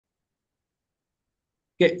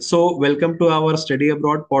Okay, so welcome to our Study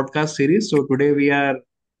Abroad podcast series. So today we are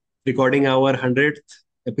recording our 100th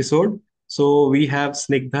episode. So we have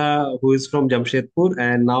Snigdha, who is from Jamshedpur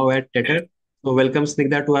and now at TETR. So welcome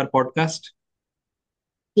Snigdha to our podcast.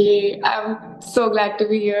 Hey, I'm so glad to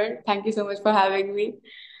be here. Thank you so much for having me.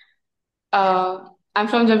 I'm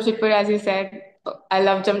from Jamshedpur, as you said. I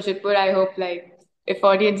love Jamshedpur. I hope if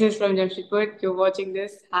audience is from Jamshedpur, you're watching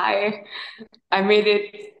this. Hi, I made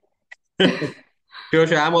it. Sure,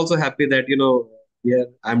 sure. I'm also happy that, yeah,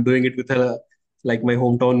 I'm doing it with a like my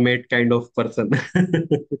hometown mate kind of person.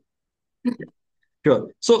 Sure.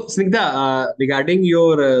 So, Snigdha, regarding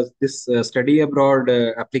your this study abroad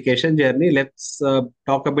application journey, let's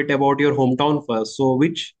talk a bit about your hometown first. So,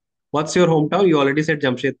 what's your hometown? You already said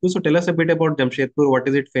Jamshedpur. So, tell us a bit about Jamshedpur. What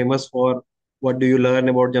is it famous for? What do you learn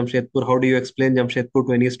about Jamshedpur? How do you explain Jamshedpur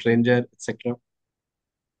to any stranger, etc.?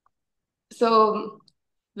 So,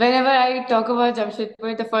 whenever I talk about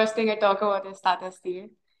Jamshedpur, the first thing I talk about is Tata Steel.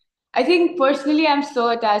 I think personally, I'm so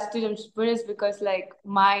attached to Jamshedpur is because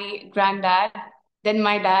my granddad, then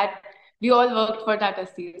my dad, we all worked for Tata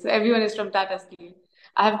Steel. So everyone is from Tata Steel.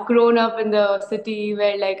 I have grown up in the city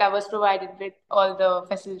where I was provided with all the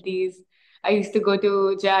facilities. I used to go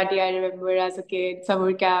to JRT, I remember as a kid,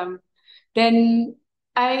 summer camp. Then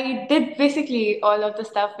I did basically all of the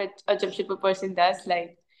stuff that a Jamshedpur person does,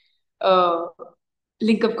 uh,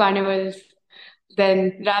 link up carnivals,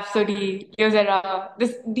 then Rhapsody, Leozera.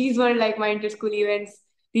 These were like my inter-school events.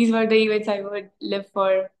 These were the events I would live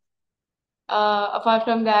for. Apart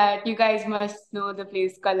from that, you guys must know the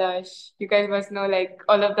place Kalash. You guys must know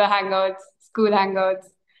all of the hangouts, school hangouts.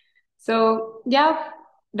 So yeah,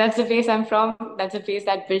 that's the place I'm from. That's the place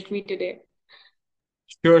that built me today.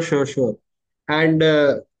 Sure, sure, sure. And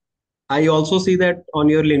I also see that on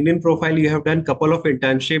your LinkedIn profile, you have done couple of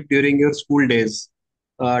internship during your school days.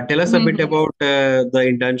 Tell us a bit Mhm. about the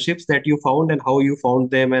internships that you found and how you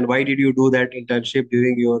found them, and why did you do that internship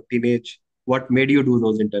during your teenage? What made you do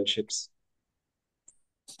those internships?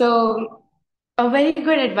 So, a very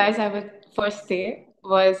good advice I would first say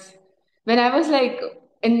was when I was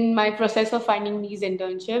in my process of finding these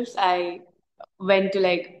internships, I went to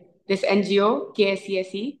this NGO,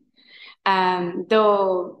 KSCSE, and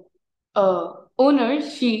the owner,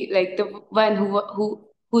 she the one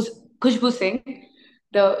who's Khushbu Singh,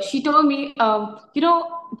 she told me,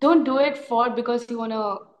 don't do it for because you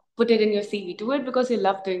wanna put it in your CV. Do it because you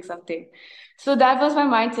love doing something. So that was my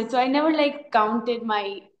mindset. So I never counted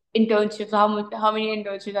my internships, how many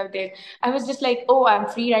internships I did. I was just like, oh, I'm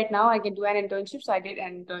free right now. I can do an internship. So I did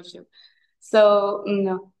an internship. So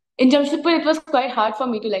in Jamshedpur, it was quite hard for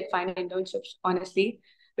me to find internships, honestly,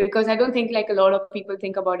 because I don't think a lot of people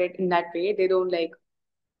think about it in that way. They don't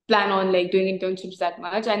plan on doing internships that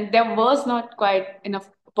much, and there was not quite enough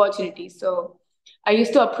opportunities. So I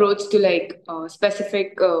used to approach to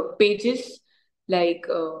specific pages like.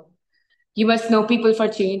 You must know People for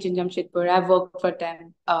Change in Jamshedpur. I've worked for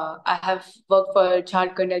them. I have worked for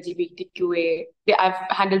Jharkhand LGBTQA. I've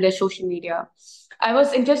handled their social media. I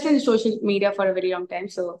was interested in social media for a very long time.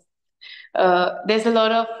 So there's a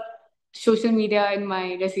lot of social media in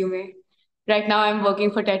my resume. Right now, I'm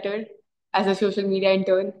working for TETR as a social media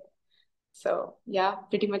intern. So yeah,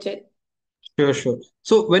 pretty much it. Sure, sure.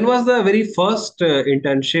 So, when was the very first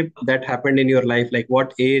internship that happened in your life? Like,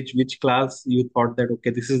 what age, which class you thought that okay,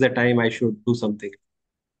 this is the time I should do something,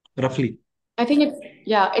 roughly? I think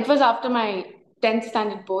it was after my 10th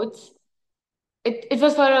standard boards. It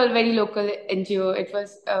was for a very local NGO. It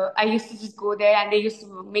was I used to just go there and they used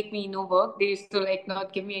to make me no work. They used to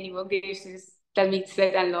not give me any work. They used to just tell me to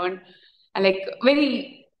sit and learn, and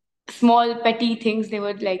very small petty things they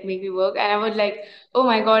would make me work, and I would oh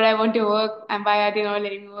my god, I want to work, and why are they not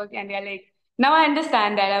letting me work? And they're like, now I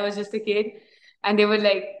understand that I was just a kid, and they would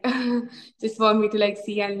just want me to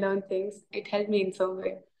see and learn things. It helped me in some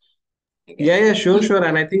way, I Yeah, guess. yeah, sure, sure.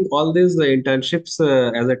 And I think all these internships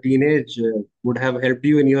as a teenage would have helped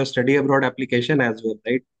you in your study abroad application as well,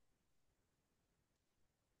 right?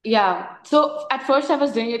 Yeah. So at first I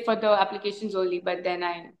was doing it for the applications only, but then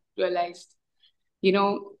I realized,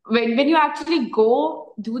 when you actually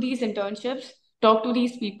go do these internships, talk to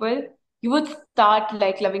these people, you would start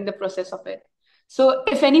loving the process of it. So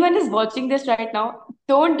if anyone is watching this right now,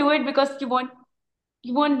 don't do it because you want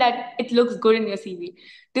that it looks good in your CV.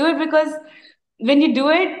 Do it because when you do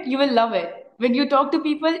it, you will love it. When you talk to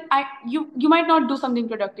people, you might not do something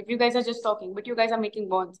productive. You guys are just talking, but you guys are making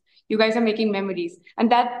bonds. You guys are making memories,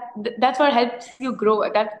 and that's what helps you grow.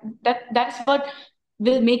 That's what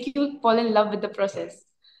will make you fall in love with the process.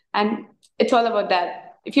 And it's all about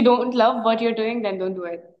that. If you don't love what you're doing, then don't do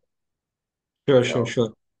it. Sure, sure, So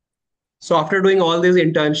sure. So after doing all these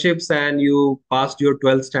internships and you passed your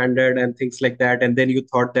 12th standard and things like that, and then you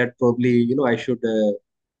thought that probably, I should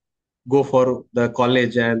go for the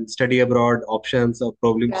college and study abroad options or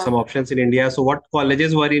probably Yeah. some options in India. So what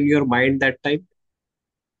colleges were in your mind that time?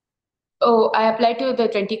 Oh, I applied to the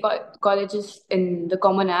 20 colleges in the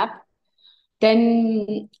Common App.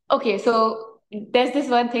 Then, okay, so there's this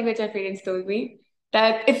one thing which my parents told me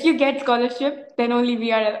that if you get scholarship, then only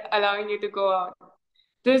we are allowing you to go out.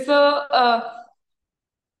 So,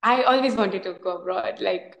 I always wanted to go abroad.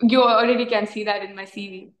 Like you already can see that in my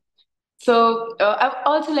CV. So I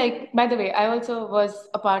also like, by the way, I also was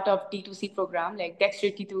a part of T2C program, like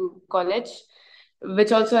Dexterity to College,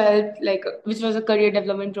 which also helped, like, which was a career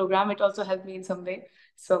development program. It also helped me in some way.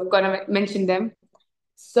 So I'm gonna mention them.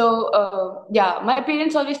 So yeah, my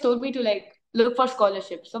parents always told me to like look for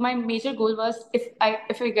scholarships. So my major goal was if I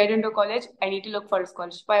get into college, I need to look for a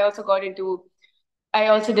scholarship. I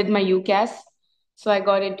also did my UCAS, so I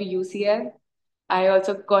got into UCL. I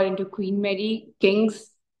also got into Queen Mary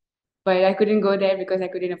Kings, but I couldn't go there because I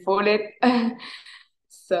couldn't afford it.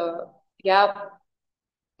 So yeah,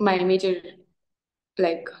 my major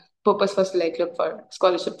like purpose was to like look for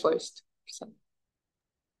scholarship first. So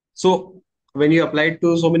So when you applied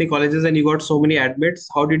to so many colleges and you got so many admits,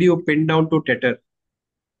 how did you pin down to TETR?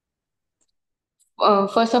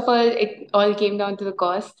 first of all, it all came down to the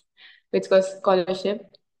cost, which was scholarship.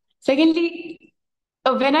 Secondly,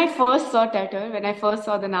 when I first saw Tatter, when I first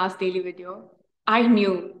saw the Nas Daily video, I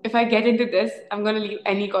knew if I get into this, I'm gonna leave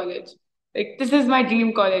any college. Like this is my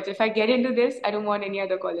dream college. If I get into this, I don't want any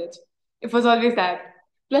other college. It was always that.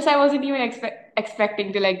 Plus, I wasn't even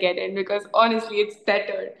expecting to like get in because honestly, it's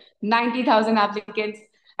Tatter. 90,000 applicants,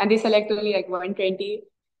 and they select only like 120.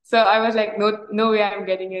 So I was like, no, no way I'm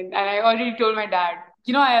getting in. And I already told my dad,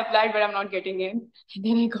 I applied, but I'm not getting in. And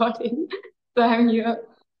then I got in. So I'm here.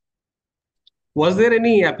 Was there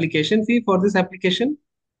any application fee for this application?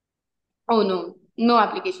 Oh no, no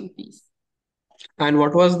application fees. And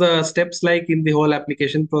what was the steps like in the whole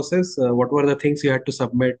application process? What were the things you had to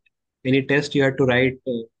submit? Any test you had to write?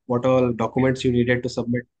 What all documents you needed to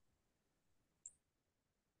submit?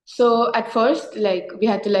 So at first, like we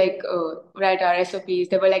had to like write our SOPs.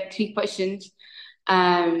 There were like three questions,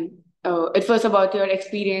 and it was about your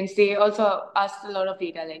experience. They also asked a lot of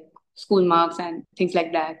data, like school marks and things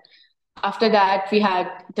like that. After that, we had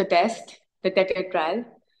the test, the TETR trial,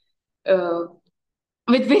 uh,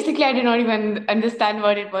 which basically I did not even understand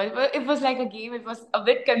what it was. But it was like a game. It was a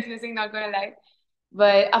bit confusing, not gonna lie.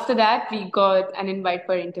 But after that, we got an invite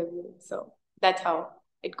for interview. So that's how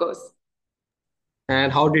it goes.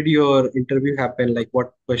 And how did your interview happen? Like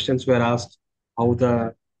what questions were asked?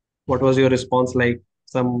 What was your response like?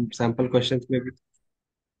 Some sample questions maybe?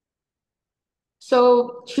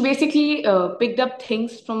 So she basically picked up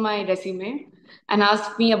things from my resume and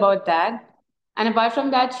asked me about that. And apart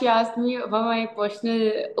from that, she asked me about my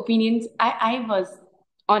personal opinions. I was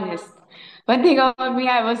honest. One thing about me,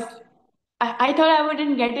 I thought I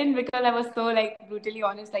wouldn't get in because I was so like brutally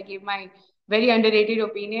honest. I gave my very underrated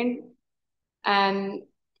opinion, and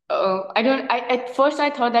at first I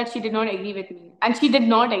thought that she did not agree with me, and she did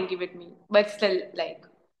not agree with me. But still, like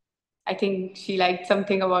I think she liked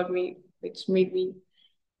something about me, which made me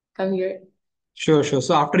come here. Sure, sure.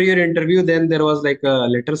 So after your interview, then there was like a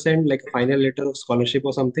letter sent, like a final letter of scholarship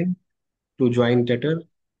or something to join TETR.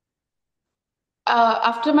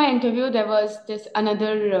 After my interview, there was this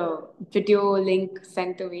another video link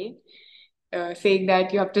sent away saying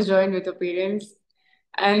that you have to join with your parents.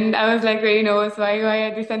 And I was like very nervous. Why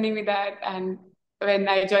are they sending me that? And when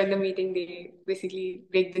I joined the meeting, they basically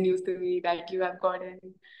break the news to me that you have gotten.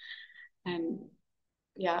 And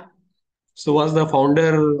yeah. So was the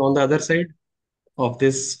founder on the other side of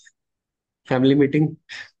this family meeting?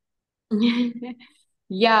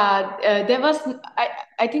 Yeah, there was,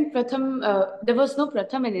 I think there was no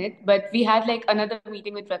Pratham in it, but we had like another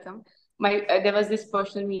meeting with Pratham. There was this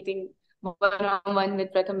personal meeting, one-on-one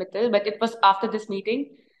with Pratham Mittal, but it was after this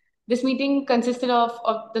meeting. This meeting consisted of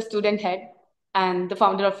the student head and the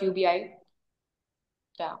founder of UBI.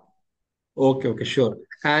 Yeah. Okay, okay, sure.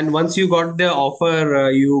 And once you got the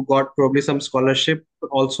offer, you got probably some scholarship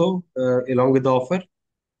also along with the offer.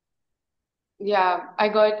 Yeah, I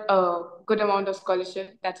got a good amount of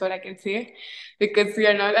scholarship. That's what I can say because we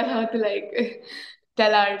are not allowed to like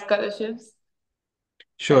tell our scholarships.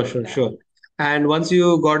 Sure, But sure, yeah. sure. And once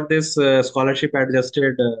you got this scholarship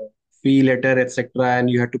adjusted fee letter, etc., and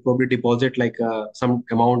you had to probably deposit like some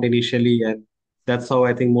amount initially, and that's how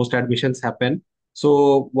I think most admissions happen.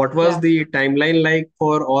 So, what was Yeah. the timeline like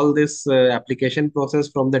for all this application process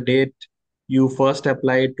from the date you first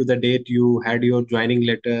applied to the date you had your joining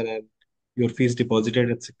letter? your fees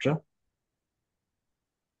deposited, etc.?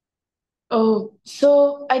 Oh,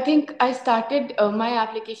 so I think I started my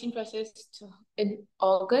application process in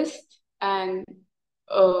August, and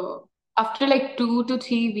uh, after like 2 to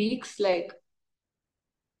 3 weeks, like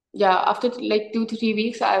yeah, after like 2 to 3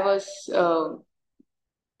 weeks, I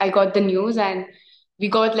got the news, and we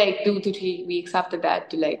got like 2 to 3 weeks after that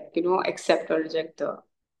to like accept or reject the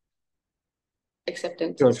Sure,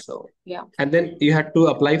 acceptances. sure. So yeah. And then you had to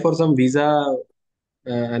apply for some visa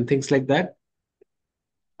and things like that.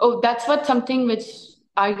 Oh, that's what something which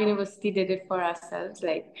our university did it for ourselves.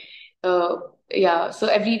 Like, uh, yeah. So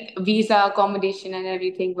every visa, accommodation, and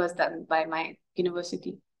everything was done by my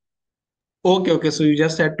university. Okay, okay. So you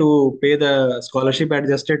just had to pay the scholarship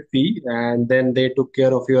adjusted fee, and then they took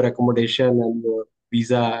care of your accommodation and your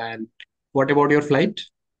visa. And what about your flight?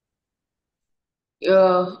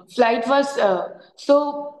 Flight was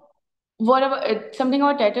so whatever something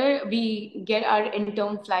about TETR, we get our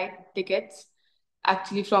intern flight tickets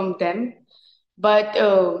actually from them. But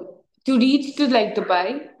to reach to like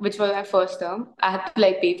Dubai, which was my first term, I had to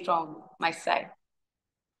like pay from my side.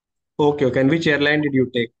 Okay, okay. And which airline did you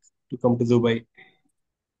take to come to Dubai?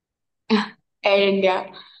 Air India.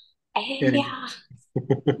 Air Air India.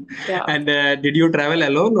 India. Yeah. And did you travel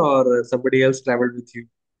alone or somebody else traveled with you?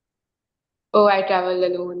 Oh, I travel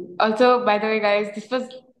alone. Also, by the way, guys,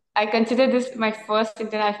 I consider this my first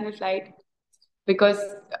international flight because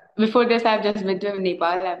before this, I've just been to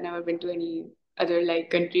Nepal. I've never been to any other like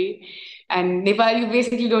country. And Nepal, you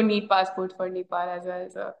basically don't need passport for Nepal as well.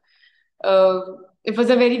 So it was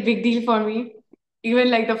a very big deal for me.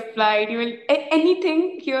 Even like the flight, even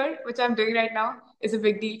anything here, which I'm doing right now, is a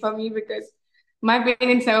big deal for me because my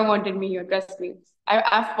parents never wanted me here. Trust me,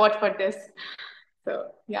 I've fought for this.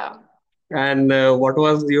 So yeah. And what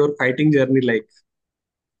was your fighting journey like?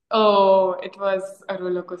 Oh, it was a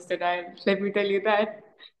roller coaster ride. Let me tell you that.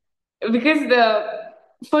 Because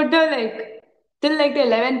for the like till like the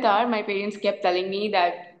 11th hour, my parents kept telling me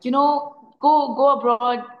that go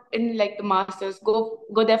abroad in like the masters, go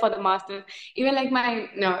there for the masters. Even like my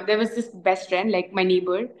no, there was this best friend, like my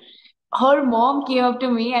neighbor. Her mom came up to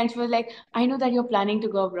me and she was like, I know that you're planning to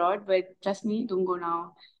go abroad, but trust me, don't go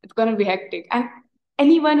now. It's gonna be hectic. And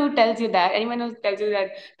anyone who tells you that,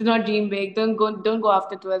 do not dream big, don't go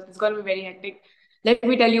after 12, it's gonna be very hectic. Let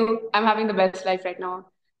me tell you, I'm having the best life right now.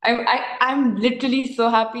 I'm literally so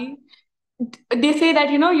happy. They say that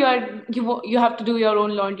you have to do your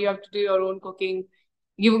own laundry, you have to do your own cooking.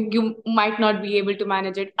 You might not be able to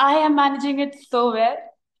manage it. I am managing it so well.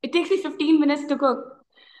 It takes me 15 minutes to cook.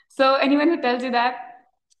 So anyone who tells you that,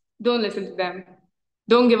 don't listen to them.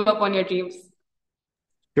 Don't give up on your dreams.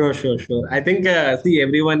 Sure, sure, sure. I think see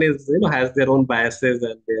everyone is has their own biases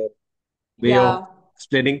and their way of Yeah.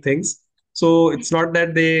 explaining things. So it's not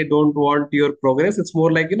that they don't want your progress. It's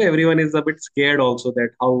more like everyone is a bit scared also that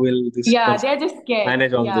how will this Yeah, person they're just scared.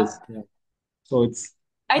 manage all Yeah. this. Yeah. So it's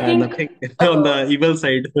I think nothing on uh, the evil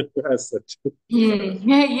side as such.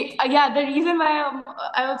 Yeah, the reason why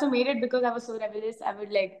I also made it because I was so rebellious. I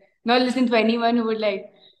would like not listen to anyone who would like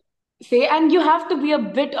say, and you have to be a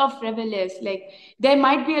bit of rebellious. Like there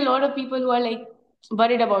might be a lot of people who are like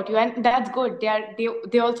worried about you, and that's good.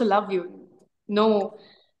 They also love you. No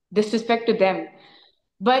disrespect to them.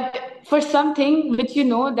 But for something which you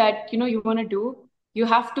know that you want to do, you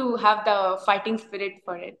have to have the fighting spirit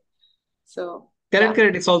for it. So Correct, yeah.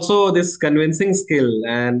 correct. It's also this convincing skill.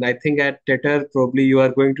 And I think at TETR, probably you are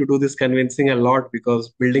going to do this convincing a lot because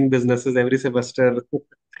building businesses every semester, will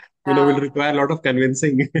Yeah. require a lot of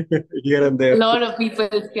convincing here and A there. lot of people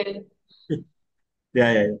skill.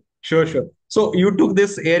 Yeah, yeah, yeah. Sure, sure. So you took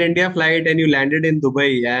this Air India flight and you landed in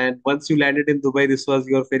Dubai. And once you landed in Dubai, this was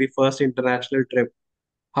your very first international trip.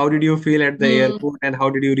 How did you feel at the Hmm. airport and how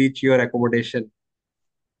did you reach your accommodation?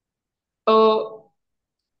 Oh,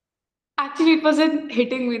 actually, it wasn't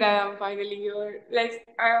hitting me that I'm finally here. Like,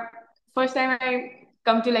 first time I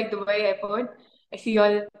come to like Dubai airport, I see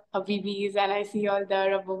all Habibis and I see all the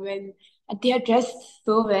Arab women, and they are dressed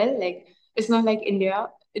so well. Like, it's not like India.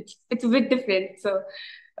 It's a bit different. So,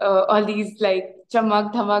 all these like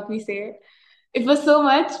chamak dhamak we say, it was so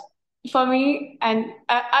much for me, and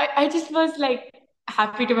I just was like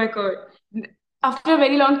happy to my core. After a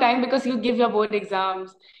very long time, because you give your board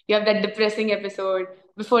exams, you have that depressing episode.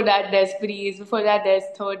 Before that, there's freeze. Before that, there's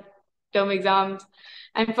third term exams,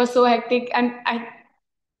 and it was so hectic. And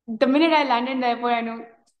the minute I landed in the airport, I know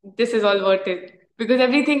this is all worth it because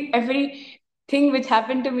everything which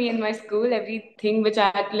happened to me in my school, everything which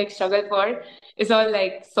I had to like struggle for, is all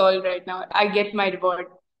like solved right now. I get my reward.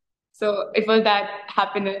 So it was that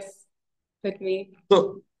happiness with me.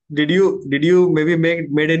 So Did you maybe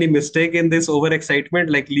made any mistake in this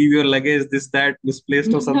overexcitement, like leave your luggage, this that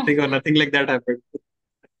misplaced or something, or nothing like that happened?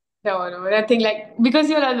 No, no, nothing like because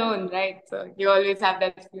you're alone, right? So you always have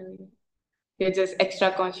that feeling. You're just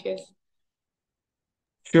extra conscious.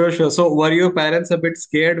 Sure, sure. So were your parents a bit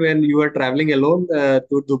scared when you were traveling alone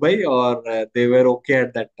to Dubai, or they were okay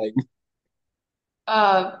at that time?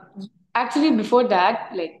 Uh, Actually, before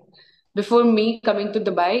that, like before me coming to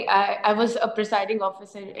Dubai, I was a presiding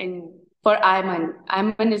officer in for IMAN.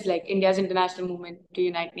 IMAN is like India's international movement to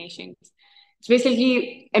United Nations. It's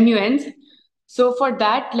basically MUNs. So for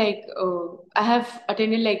that, like I have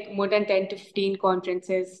attended like more than 10 to 15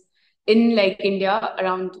 conferences in like India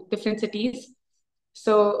around different cities.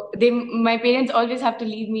 So my parents always have to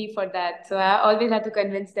leave me for that. So I always had to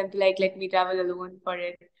convince them to like let me travel alone for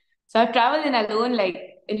it. So I've traveled in alone, like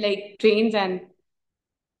in like trains and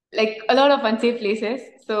like a lot of unsafe places.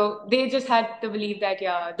 So they just had to believe that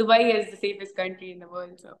yeah, Dubai is the safest country in the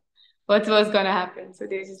world. So what's gonna happen? So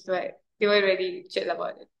they were very chill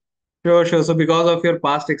about it. Sure, sure. So because of your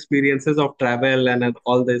past experiences of travel and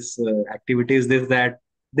all this activities, this that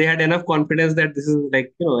they had enough confidence that this is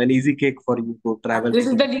like an easy cake for you to travel This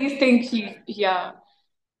to is the Dubai. least thing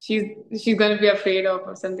she's she's gonna be afraid of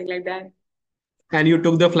or something like that. And you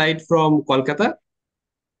took the flight from Kolkata.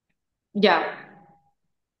 Yeah.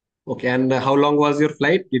 Okay. And how long was your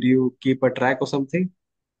flight? Did you keep a track or something?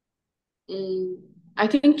 Mm, I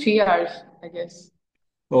think 3 hours, I guess.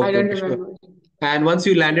 I Okay, don't okay, sure. remember. And once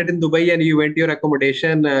you Yeah. landed in Dubai and you went to your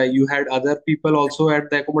accommodation, you had other people also at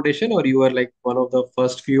the accommodation, or you were like one of the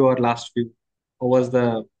first few or last few? Or was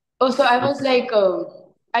the Oh, so I was like,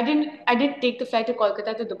 I didn't take the flight to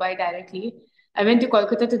Kolkata to Dubai directly. I went to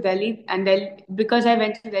Kolkata to Delhi, and then because I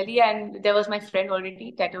went to Delhi and there was my friend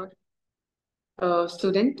already, tattoo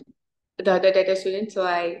student, the other tattoo student, so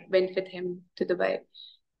I went with him to Dubai.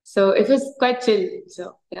 So it was quite chill.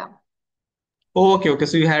 So yeah, Oh, okay, okay.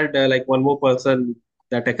 So you had like one more person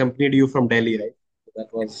that accompanied you from Delhi, right? That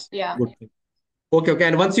was yeah. good thing. Okay, okay.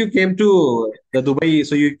 And once you came to the Dubai,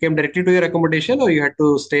 so you came directly to your accommodation, or you had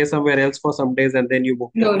to stay somewhere else for some days and then you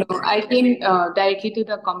moved No, up? no, I came directly to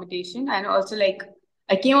the accommodation, and also like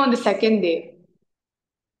I came on the second day.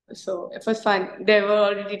 So it was fun. There were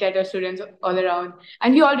already tattoo students all around,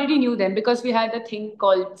 and we already knew them because we had a thing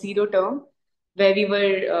called zero term, where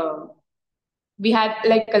we had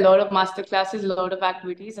like a lot of master classes, a lot of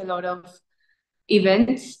activities, a lot of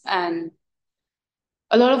events, and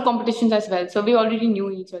a lot of competitions as well. So we already knew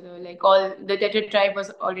each other. Like all the tattoo tribe was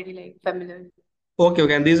already like familiar. Okay,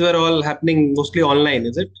 okay. And these were all happening mostly online,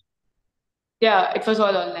 is it? Yeah, it was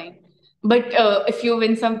all online. But if you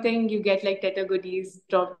win something, you get like tattoo goodies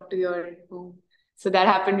dropped to your home. So that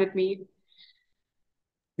happened with me.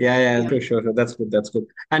 Yeah, yeah, Yeah. sure, sure, sure. That's good. That's good.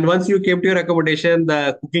 And once you came to your accommodation,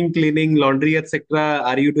 the cooking, cleaning, laundry, etc.,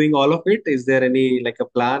 are you doing all of it? Is there any like a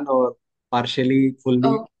plan or partially, fully?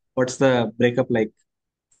 Oh, What's the breakup like?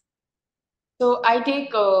 so I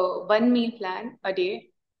take one meal plan a day,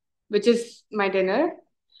 which is my dinner.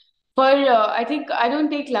 For I think I don't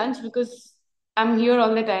take lunch because I'm here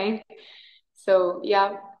all the time. So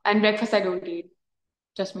yeah, and breakfast I don't eat.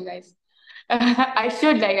 Trust me, guys. I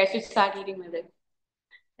should start eating my breakfast.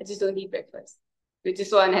 I just don't eat breakfast, which is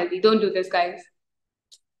so unhealthy. Don't do this, guys.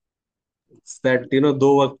 It's that, do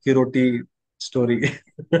waqt ki roti story.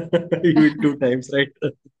 You eat two times, right?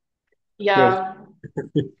 Sure. Yeah.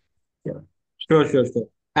 Yeah. Sure, sure, sure.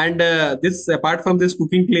 And this, apart from this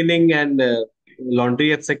cooking, cleaning, and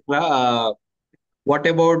laundry, etc., what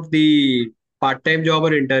about the part-time job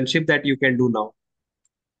or internship that you can do now?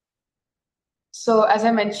 So as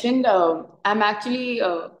I mentioned, I'm actually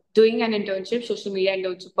doing an internship, social media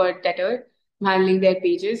internship for TETR. I'm handling their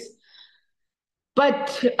pages.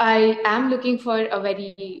 But I am looking for a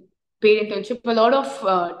very paid internship. A lot of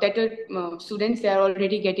TETR students, they are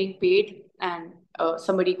already getting paid, and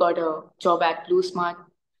somebody got a job at Blue Smart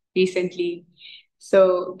recently.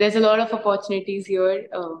 So there's a lot of opportunities here.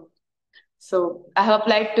 So I have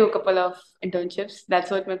applied to a couple of internships.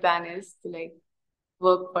 That's what my plan is to like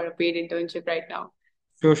work for a paid internship right now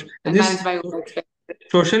Sure, sure. And and manage this my own expenses.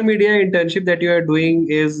 social media internship that you are doing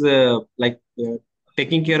is like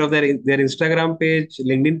taking care of their Instagram page,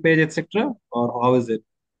 LinkedIn page, etc., or how is it?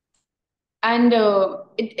 And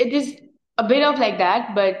it is a bit of like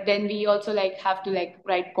that, but then we also like have to like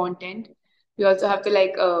write content. We also have to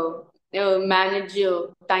like manage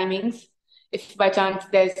timings. If by chance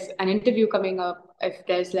there's an interview coming up, if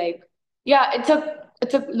there's like, yeah, it's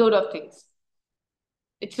a load of things.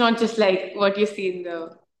 It's not just like what you see in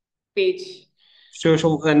the page. Sure,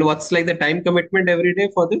 sure. And what's like the time commitment every day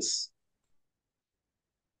for this?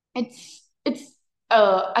 It's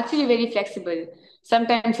Actually, very flexible.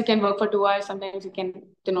 Sometimes you can work for 2 hours, sometimes you can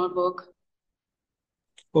do not work.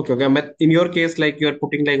 Okay, okay. But in your case, like you're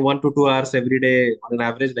putting like 1 to 2 hours every day on an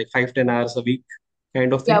average, like 5, 10 hours a week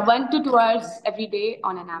kind of Yeah, thing. 1 to 2 hours every day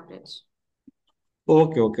on an average.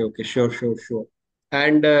 Okay, okay, okay. Sure, sure, sure.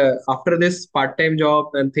 And after this part-time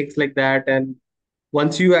job and things like that, and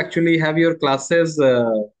once you actually have your classes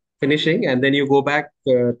finishing, and then you go back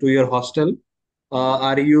to your hostel,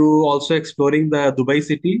 are you also exploring the Dubai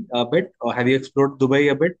city a bit, or have you explored Dubai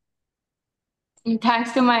a bit?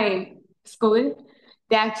 Thanks to my school,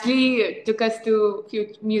 they actually took us to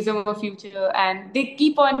Museum of Future, and they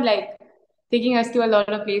keep on like taking us to a lot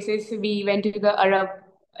of places. We went to the Arab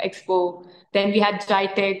Expo, then we had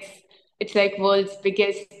Jitex. It's like world's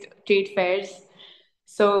biggest trade fairs.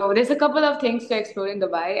 So there's a couple of things to explore in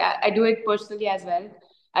Dubai. I do it personally as well.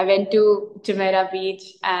 I went to Jumeirah Beach,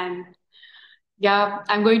 and yeah,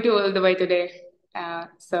 I'm going to Old Dubai today.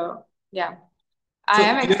 So yeah, I So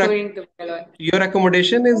am exploring Dubai a lot. your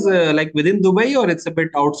accommodation is like within Dubai, or it's a bit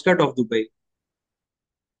outskirt of Dubai?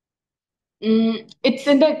 It's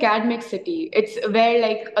in the academic city. It's where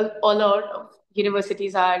like a lot of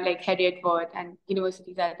universities are like headed for, and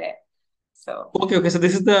universities are there. So Okay, okay. So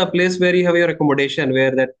this is the place where you have your accommodation,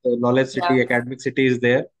 where that knowledge yeah, city, academic city is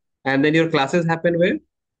there, and then your classes happen where?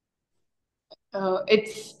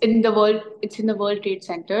 it's in the world. It's in the World Trade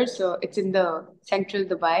Center. So it's in the central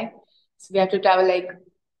Dubai. So we have to travel like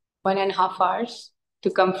 1.5 hours to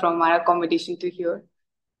come from our accommodation to here.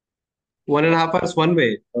 1.5 hours one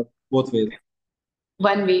way, or both ways.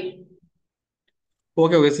 One way.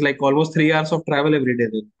 Okay, okay. It's like almost 3 hours of travel every day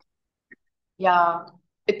then. Yeah,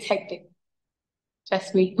 it's hectic.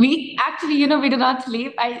 Trust me. We actually, we do not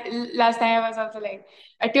sleep. I last time I was also like,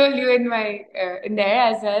 I told you in my in there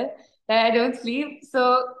as well that I don't sleep.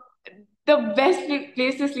 So the best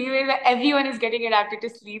place to sleep is that everyone is getting adapted to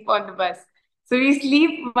sleep on the bus. So we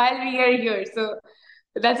sleep while we are here. So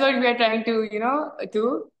that's what we are trying to,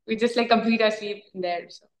 do. We just like complete our sleep in there.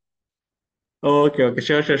 So Okay, okay.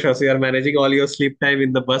 Sure, sure, sure. So you are managing all your sleep time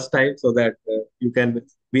in the bus time so that you can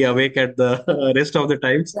be awake at the rest of the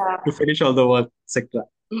times to yeah, finish all the work, etc.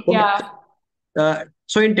 Okay. yeah.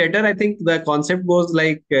 So in TETR, I think the concept goes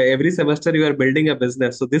like every semester you are building a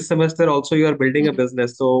business. So this semester also you are building a Mhm.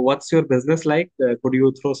 business. So what's your business like? Could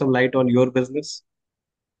you throw some light on your business?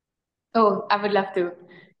 Oh, I would love to.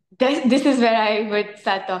 This is where I would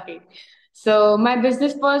start talking. So my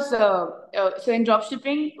business was so in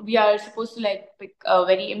dropshipping, we are supposed to like pick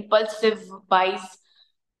very impulsive buys,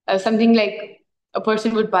 something like a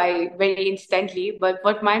person would buy very instantly. But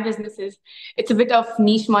what my business is, it's a bit of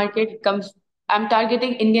niche market. I'm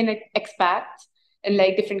targeting Indian expats in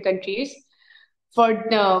like different countries for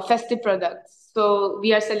festive products. So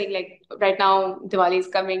we are selling like right now Diwali is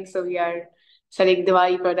coming, so we are selling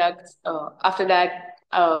Diwali products. After that,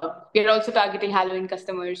 we are also targeting Halloween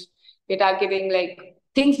customers. We're targeting like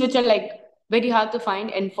things which are like very hard to find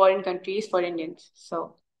in foreign countries for Indians.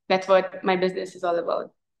 So that's what my business is all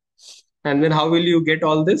about. And then how will you get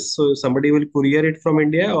all this? So somebody will courier it from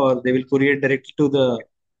India or they will courier it directly to the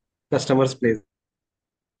customer's place.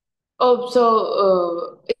 Oh,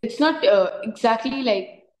 so it's not exactly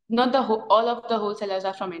like not all of the wholesalers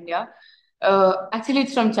are from India. Actually,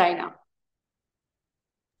 it's from China.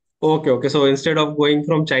 Okay, okay. So instead of going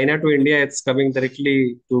from China to India, it's coming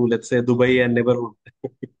directly to, let's say, Dubai and neighborhood.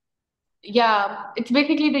 Yeah, it's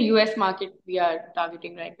basically the US market we are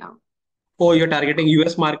targeting right now. Oh, you're targeting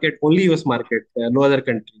US market, only US market, no other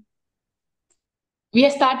country. We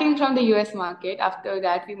are starting from the US market. After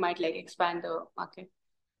that, we might like expand the market.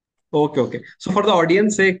 Okay, okay. So for the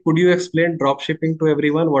audience sake, could you explain drop shipping to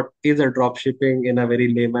everyone? What is a drop shipping in a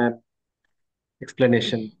very layman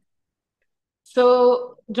explanation?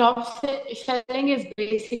 So, selling is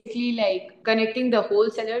basically like connecting the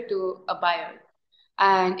wholesaler to a buyer.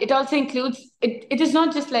 And it also includes, it is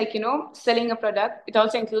not just like, selling a product, it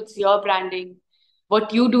also includes your branding,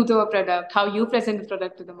 what you do to a product, how you present the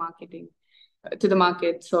product to the to the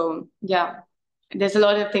market. So, yeah, there's a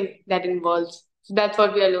lot of things that involves. So, that's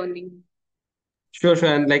what we are learning. Sure,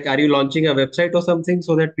 sure. And like, are you launching a website or something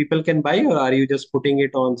so that people can buy, or are you just putting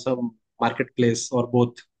it on some marketplace or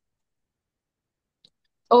both?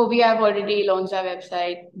 Oh, we have already launched our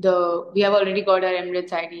website. We have already got our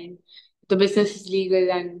Emirates ID. The business is legal,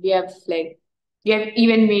 and we have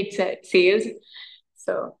even made sales.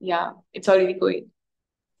 So yeah, it's already going.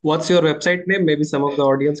 What's your website name? Maybe some of the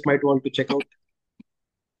audience might want to check out.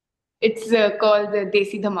 It's called the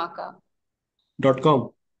Desi Dhamaka.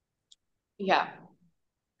 .com. Yeah.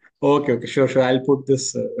 Okay, okay, sure, sure. I'll put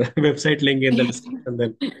this website link in the description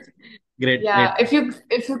then. Great, Yeah, great.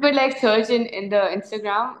 if you could like search in the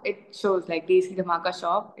Instagram, it shows like Desi Dhamaka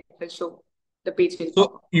shop. It will show the page will pop So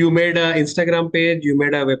up. you made a Instagram page, you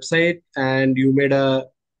made a website, and you made a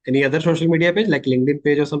any other social media page like LinkedIn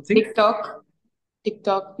page or something?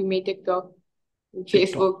 TikTok, we made TikTok, TikTok,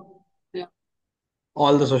 Facebook. Yeah,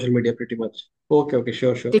 all the social media pretty much. Okay, okay,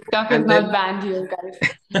 sure, sure. TikTok is And not then, banned here, guys.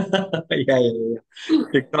 yeah, yeah, yeah.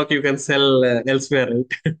 TikTok you can sell elsewhere,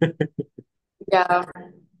 right? Yeah.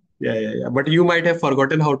 Yeah, yeah, yeah. But you might have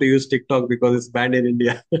forgotten how to use TikTok because it's banned in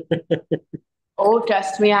India. Oh,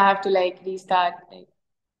 trust me, I have to like restart like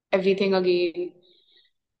everything again.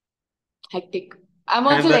 Hectic. I'm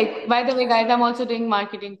And also the like, by the way, guys, I'm also doing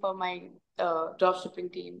marketing for my drop shipping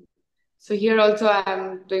team. So here also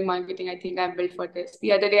I'm doing marketing. I think I'm built for this.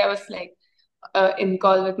 The other day I was like in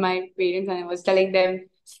call with my parents and I was telling them,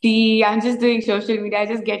 see, I'm just doing social media. I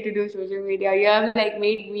just get to do social media. You have like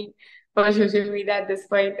made me for social media at this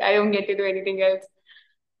point. I don't get to do anything else.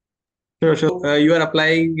 sure, sure. You are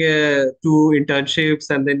applying to internships,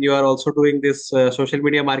 and then you are also doing this social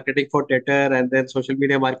media marketing for TETR, and then social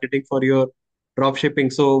media marketing for your drop shipping.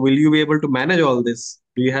 So, will you be able to manage all this?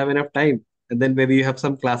 Do you have enough time? And then maybe you have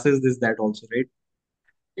some classes, this, that also, right?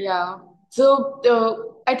 Yeah. So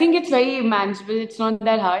I think it's very manageable. It's not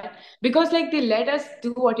that hard because like they let us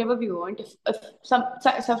do whatever we want. If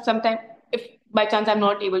sometime if by chance I'm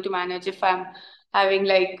not able to manage, if I'm having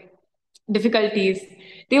like difficulties,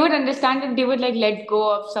 they would understand and they would like let go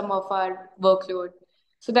of some of our workload.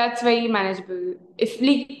 So that's very manageable.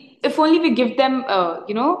 If only we give them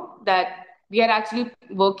that we are actually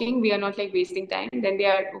working, we are not like wasting time, then they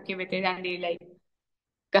are okay with it and they like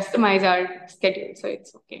customize our schedule. So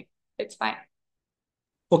it's okay. It's fine.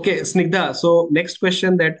 Okay, Snigdha. So, next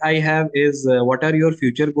question that I have is what are your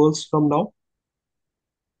future goals from now?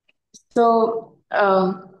 So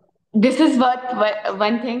this is what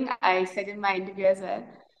one thing I said in my interview as well,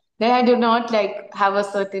 that I do not like have a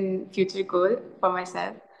certain future goal for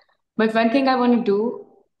myself. But one thing I want to do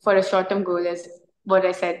for a short term goal is what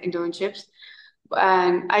I said, internships.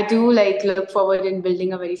 And I do like look forward in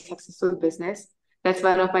building a very successful business. That's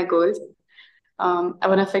one of my goals. I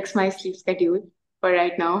want to fix my sleep schedule for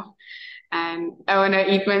right now, and I want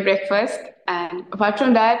to eat my breakfast. And apart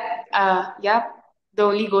from that, yeah, the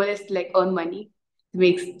only goal is to like earn money,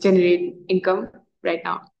 generate income right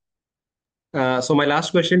now. So, my last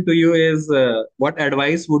question to you is what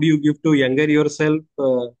advice would you give to younger yourself?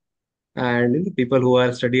 And people who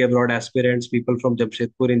are study abroad aspirants, people from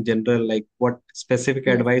Jamshedpur in general, like what specific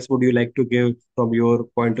Hmm. advice would you like to give from your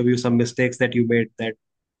point of view, some mistakes that you made that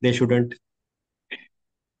they shouldn't?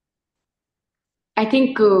 I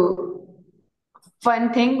think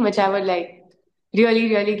one thing which I would like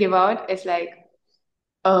really give out is like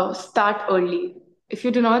start early. If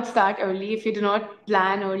you do not start early, if you do not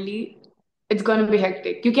plan early, it's gonna be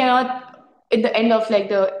hectic. You cannot, at the end of like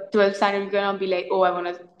the 12th standard, you cannot be like, oh, I want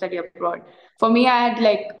to study abroad. For me, I had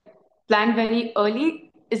like planned very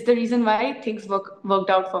early. Is the reason why things worked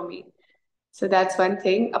out for me. So that's one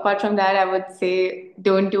thing. Apart from that, I would say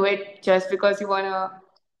don't do it just because you wanna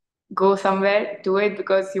go somewhere. Do it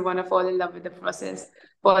because you wanna fall in love with the process,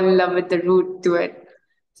 fall in love with the route to it.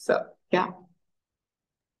 So yeah.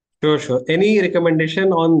 Sure, sure. Any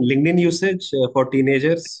recommendation on LinkedIn usage for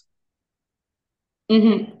teenagers?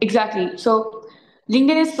 Exactly. So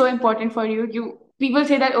LinkedIn is so important for you. You people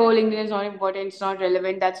say that, oh, LinkedIn is not important, it's not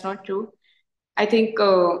relevant. That's not true. I think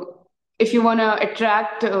if you want to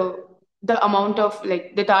attract the amount of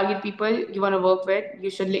like the target people you want to work with, you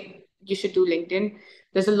should do LinkedIn.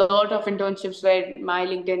 There's a lot of internships where my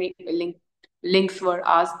links were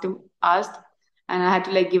asked, and I had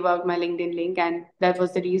to like give out my LinkedIn link, and that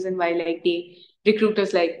was the reason why like the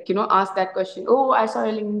recruiters like asked that question. Oh, I saw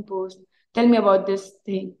your LinkedIn post. Tell me about this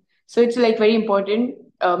thing. So it's like very important.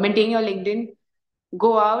 Maintain your LinkedIn,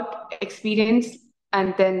 go out, experience,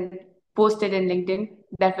 and then post it in LinkedIn.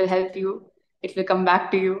 That will help you. It will come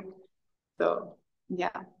back to you. So, yeah.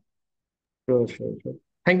 Sure, sure, sure.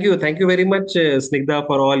 Thank you very much, Snigdha,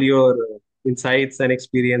 for all your insights and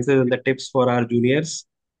experiences and the tips for our juniors.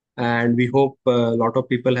 And we hope a lot of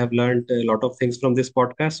people have learned a lot of things from this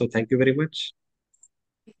podcast. So thank you very much.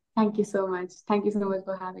 Thank you so much. Thank you so much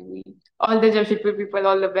for having me. All the Jamshedpur people,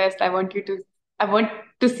 all the best. I want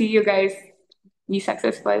to see you guys be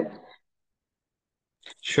successful.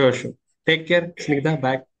 Sure, sure. Take care, Snigdha.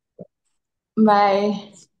 Bye.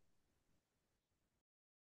 Bye.